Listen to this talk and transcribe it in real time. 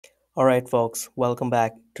All right, folks, welcome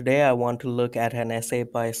back. Today I want to look at an essay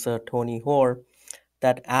by Sir Tony Hoare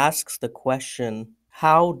that asks the question,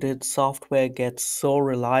 how did software get so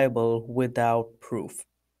reliable without proof?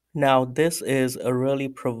 Now, this is a really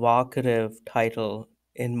provocative title,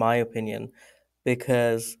 in my opinion,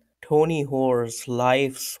 because Tony Hoare's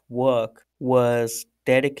life's work was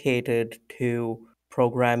dedicated to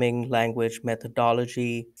programming language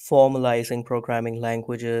methodology, formalizing programming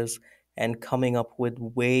languages, and coming up with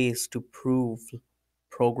ways to prove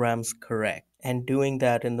programs correct, and doing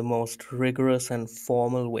that in the most rigorous and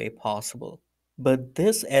formal way possible. But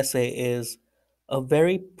this essay is a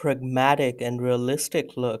very pragmatic and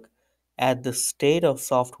realistic look at the state of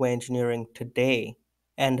software engineering today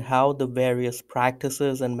and how the various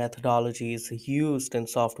practices and methodologies used in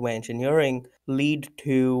software engineering lead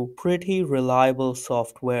to pretty reliable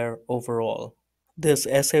software overall. This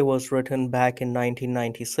essay was written back in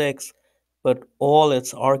 1996, but all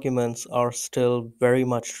its arguments are still very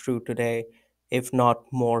much true today, if not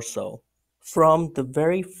more so. From the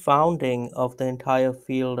very founding of the entire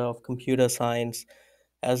field of computer science,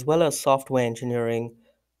 as well as software engineering,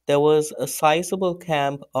 there was a sizable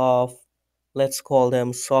camp of, let's call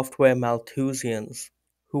them software Malthusians,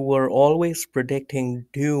 who were always predicting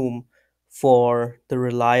doom for the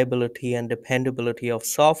reliability and dependability of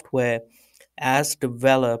software as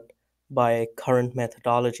developed by current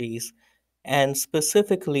methodologies, and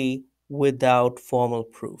specifically without formal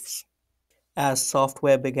proofs. As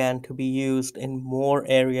software began to be used in more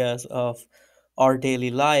areas of our daily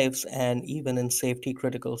lives and even in safety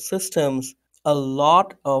critical systems, a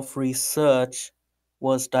lot of research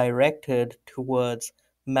was directed towards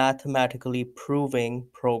mathematically proving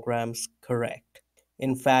programs correct.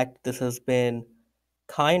 In fact, this has been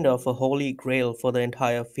kind of a holy grail for the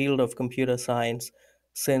entire field of computer science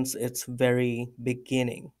since its very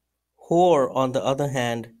beginning. Hoare, on the other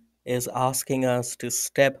hand, is asking us to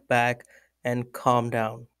step back and calm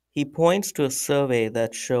down. He points to a survey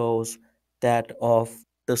that shows that of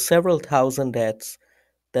the several thousand deaths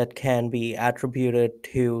that can be attributed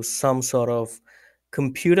to some sort of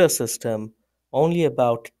computer system, only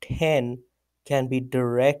about 10 can be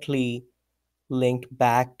directly linked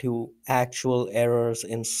back to actual errors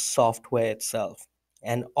in software itself.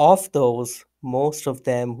 And of those, most of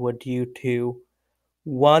them were due to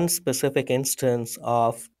one specific instance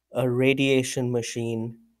of a radiation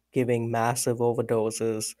machine giving massive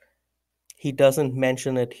overdoses. He doesn't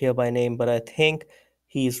mention it here by name, but I think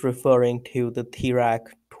he's referring to the Therac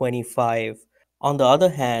 25. On the other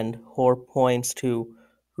hand, Hoare points to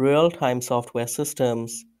real time software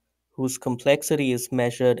systems whose complexity is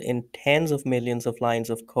measured in tens of millions of lines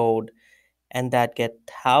of code and that get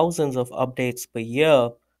thousands of updates per year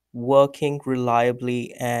working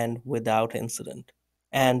reliably and without incident.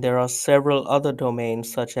 And there are several other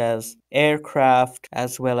domains such as aircraft,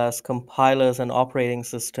 as well as compilers and operating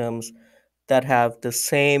systems that have the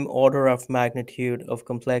same order of magnitude of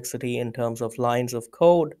complexity in terms of lines of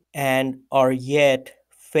code and are yet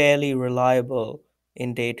fairly reliable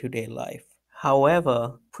in day to day life.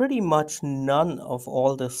 However, pretty much none of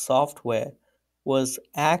all this software was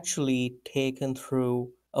actually taken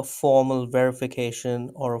through a formal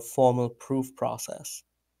verification or a formal proof process.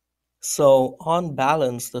 So, on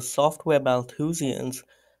balance, the software Malthusians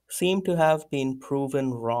seem to have been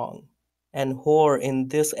proven wrong. And Hoare in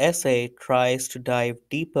this essay tries to dive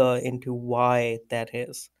deeper into why that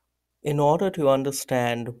is. In order to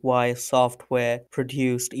understand why software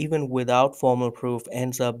produced even without formal proof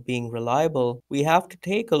ends up being reliable, we have to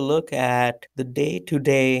take a look at the day to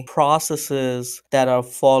day processes that are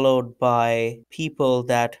followed by people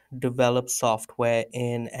that develop software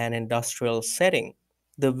in an industrial setting.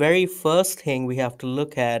 The very first thing we have to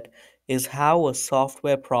look at is how a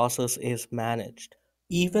software process is managed.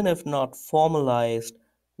 Even if not formalized,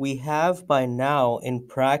 we have by now in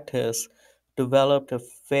practice developed a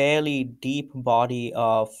fairly deep body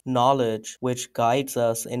of knowledge which guides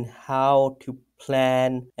us in how to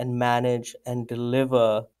plan and manage and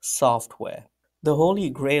deliver software. The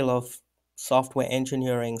holy grail of software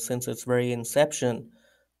engineering since its very inception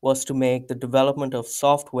was to make the development of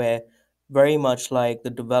software very much like the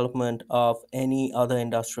development of any other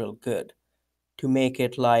industrial good, to make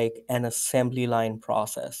it like an assembly line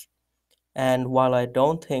process. And while I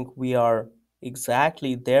don't think we are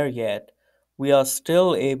exactly there yet, we are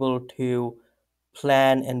still able to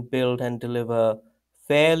plan and build and deliver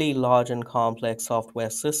fairly large and complex software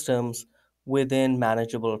systems within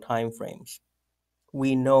manageable timeframes.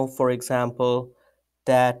 We know, for example,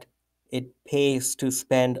 that it pays to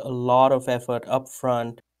spend a lot of effort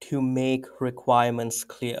upfront to make requirements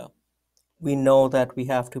clear. We know that we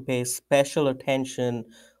have to pay special attention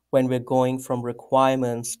when we're going from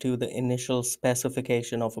requirements to the initial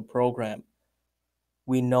specification of a program.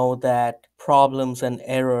 We know that problems and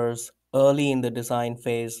errors early in the design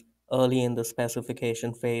phase, early in the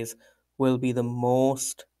specification phase, will be the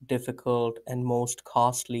most difficult and most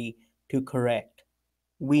costly to correct.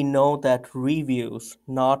 We know that reviews,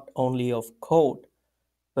 not only of code,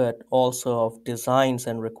 but also of designs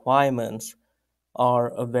and requirements, are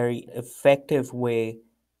a very effective way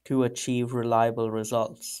to achieve reliable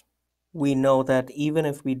results. We know that even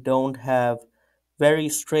if we don't have very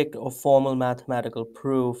strict or formal mathematical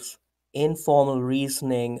proofs, informal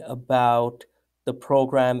reasoning about the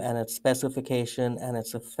program and its specification and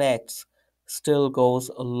its effects still goes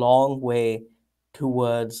a long way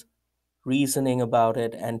towards reasoning about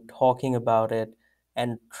it and talking about it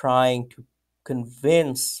and trying to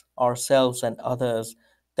convince ourselves and others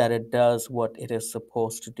that it does what it is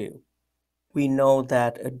supposed to do. We know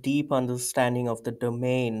that a deep understanding of the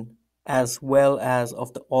domain as well as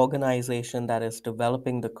of the organization that is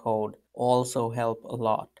developing the code also help a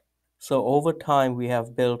lot. So over time, we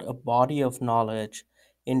have built a body of knowledge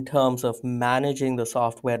in terms of managing the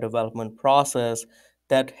software development process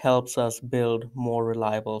that helps us build more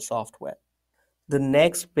reliable software. The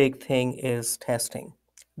next big thing is testing.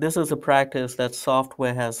 This is a practice that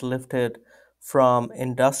software has lifted from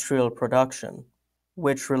industrial production,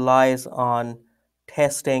 which relies on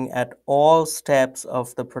testing at all steps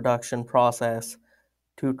of the production process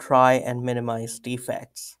to try and minimize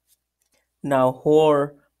defects. Now,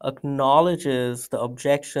 Hoare acknowledges the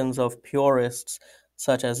objections of purists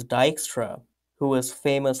such as Dijkstra, who is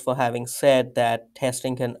famous for having said that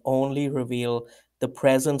testing can only reveal the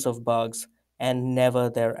presence of bugs and never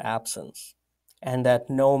their absence, and that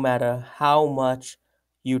no matter how much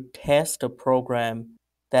you test a program,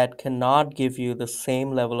 that cannot give you the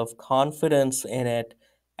same level of confidence in it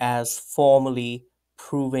as formally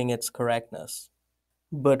proving its correctness.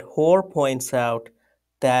 But Hoare points out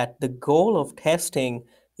that the goal of testing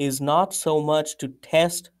is not so much to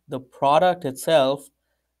test the product itself,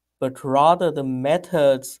 but rather the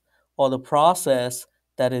methods or the process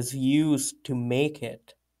that is used to make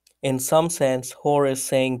it. In some sense, Hoare is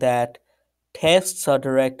saying that tests are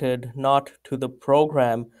directed not to the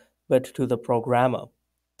program, but to the programmer.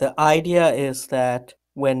 The idea is that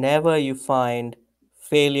whenever you find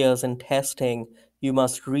failures in testing, you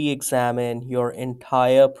must re examine your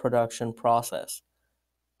entire production process.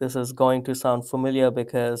 This is going to sound familiar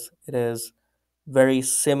because it is very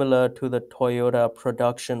similar to the Toyota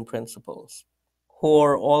production principles.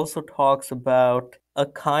 Hoare also talks about a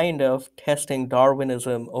kind of testing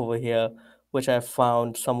Darwinism over here, which I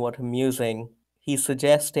found somewhat amusing. He's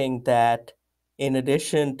suggesting that in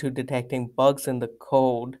addition to detecting bugs in the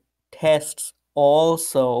code, tests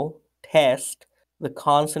also test the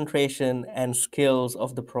concentration and skills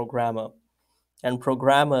of the programmer. And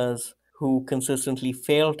programmers who consistently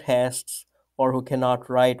fail tests or who cannot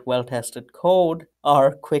write well tested code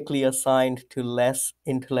are quickly assigned to less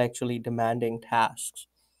intellectually demanding tasks.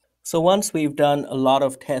 So, once we've done a lot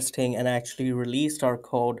of testing and actually released our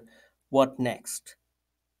code, what next?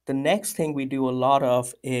 The next thing we do a lot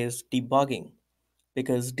of is debugging,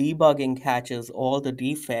 because debugging catches all the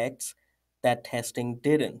defects that testing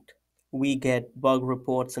didn't. We get bug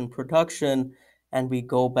reports in production and we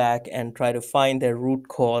go back and try to find their root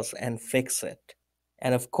cause and fix it.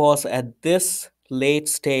 And of course, at this late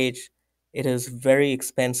stage, it is very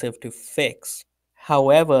expensive to fix.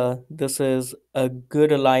 However, this is a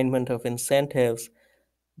good alignment of incentives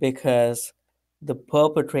because the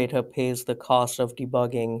perpetrator pays the cost of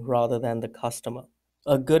debugging rather than the customer.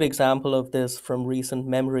 A good example of this from recent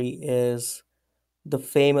memory is the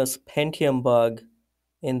famous Pentium bug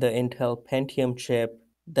in the Intel Pentium chip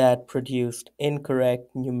that produced incorrect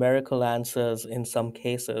numerical answers in some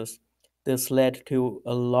cases. This led to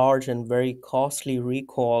a large and very costly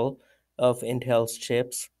recall of Intel's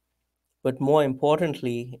chips, but more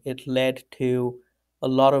importantly, it led to a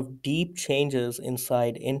lot of deep changes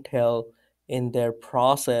inside Intel in their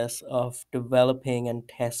process of developing and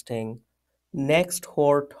testing. Next,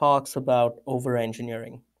 Hoare talks about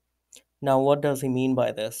over-engineering. Now, what does he mean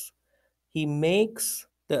by this? He makes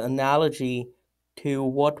the analogy to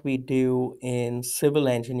what we do in civil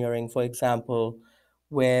engineering, for example,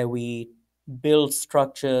 where we build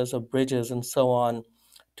structures or bridges and so on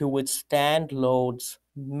to withstand loads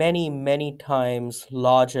many, many times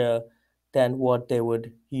larger than what they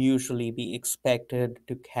would usually be expected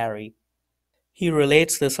to carry. He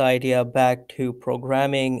relates this idea back to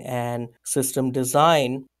programming and system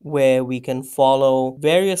design, where we can follow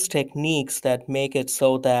various techniques that make it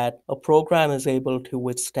so that a program is able to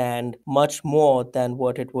withstand much more than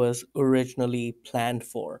what it was originally planned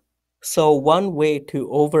for. So, one way to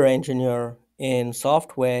over engineer in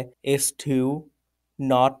software is to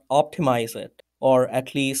not optimize it, or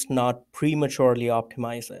at least not prematurely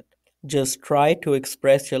optimize it. Just try to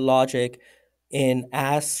express your logic in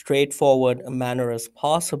as straightforward a manner as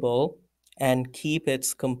possible and keep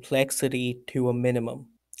its complexity to a minimum.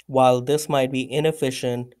 While this might be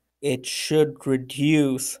inefficient, it should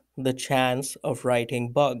reduce the chance of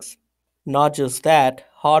writing bugs. Not just that,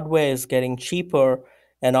 hardware is getting cheaper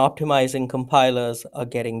and optimizing compilers are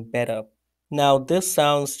getting better. Now, this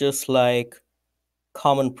sounds just like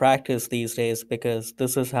common practice these days because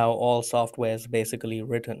this is how all software is basically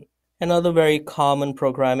written. Another very common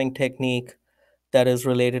programming technique that is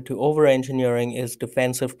related to over engineering is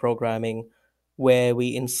defensive programming, where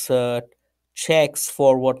we insert checks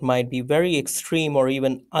for what might be very extreme or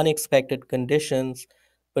even unexpected conditions,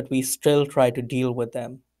 but we still try to deal with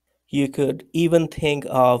them. You could even think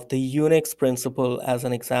of the Unix principle as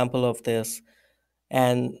an example of this.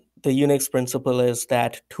 And the Unix principle is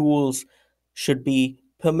that tools should be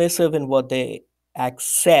permissive in what they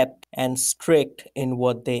accept and strict in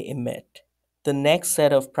what they emit. The next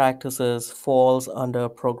set of practices falls under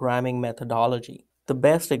programming methodology. The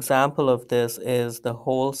best example of this is the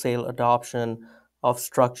wholesale adoption of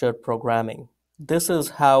structured programming. This is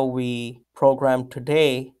how we program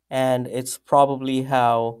today, and it's probably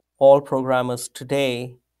how all programmers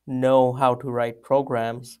today know how to write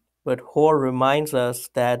programs. But Hoare reminds us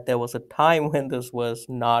that there was a time when this was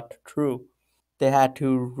not true. They had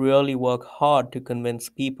to really work hard to convince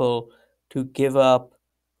people to give up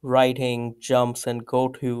writing jumps and go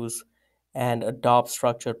tos and adopt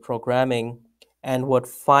structured programming. And what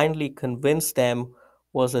finally convinced them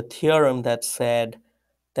was a theorem that said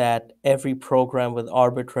that every program with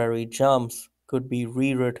arbitrary jumps could be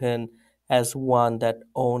rewritten as one that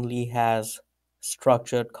only has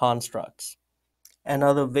structured constructs.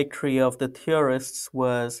 Another victory of the theorists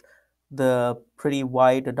was the pretty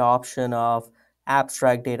wide adoption of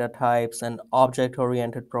abstract data types and object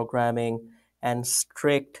oriented programming and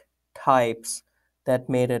strict types that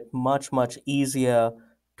made it much, much easier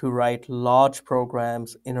to write large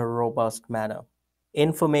programs in a robust manner.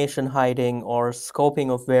 Information hiding or scoping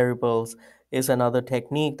of variables is another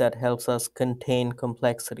technique that helps us contain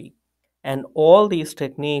complexity. And all these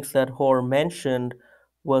techniques that Hoare mentioned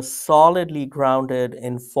were solidly grounded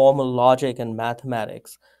in formal logic and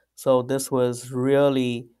mathematics. So this was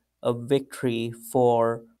really a victory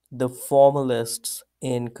for the formalists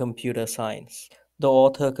in computer science. The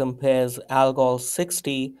author compares ALGOL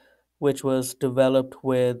 60, which was developed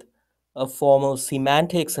with a formal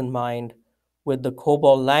semantics in mind, with the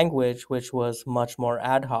COBOL language, which was much more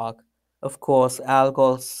ad hoc. Of course,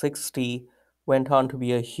 ALGOL 60 went on to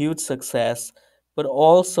be a huge success, but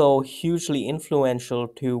also hugely influential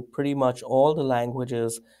to pretty much all the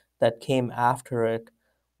languages that came after it,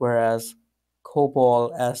 whereas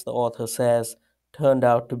COBOL, as the author says, turned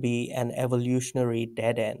out to be an evolutionary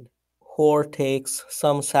dead end. Hoare takes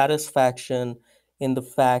some satisfaction in the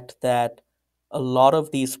fact that a lot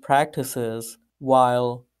of these practices,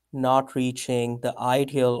 while not reaching the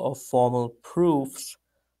ideal of formal proofs,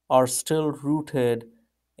 are still rooted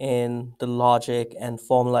in the logic and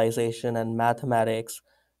formalization and mathematics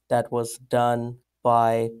that was done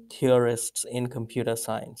by theorists in computer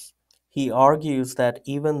science. He argues that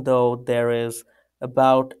even though there is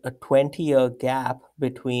about a 20-year gap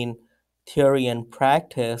between theory and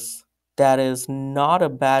practice, that is not a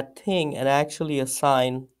bad thing and actually a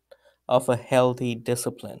sign of a healthy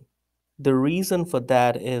discipline. The reason for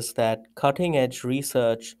that is that cutting edge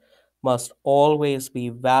research must always be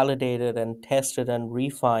validated and tested and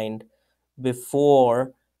refined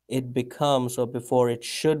before it becomes or before it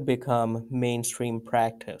should become mainstream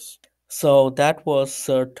practice. So that was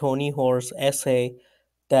Sir Tony Hoare's essay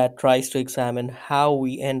that tries to examine how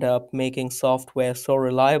we end up making software so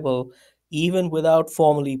reliable even without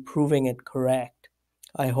formally proving it correct.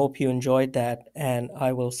 I hope you enjoyed that, and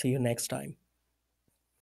I will see you next time.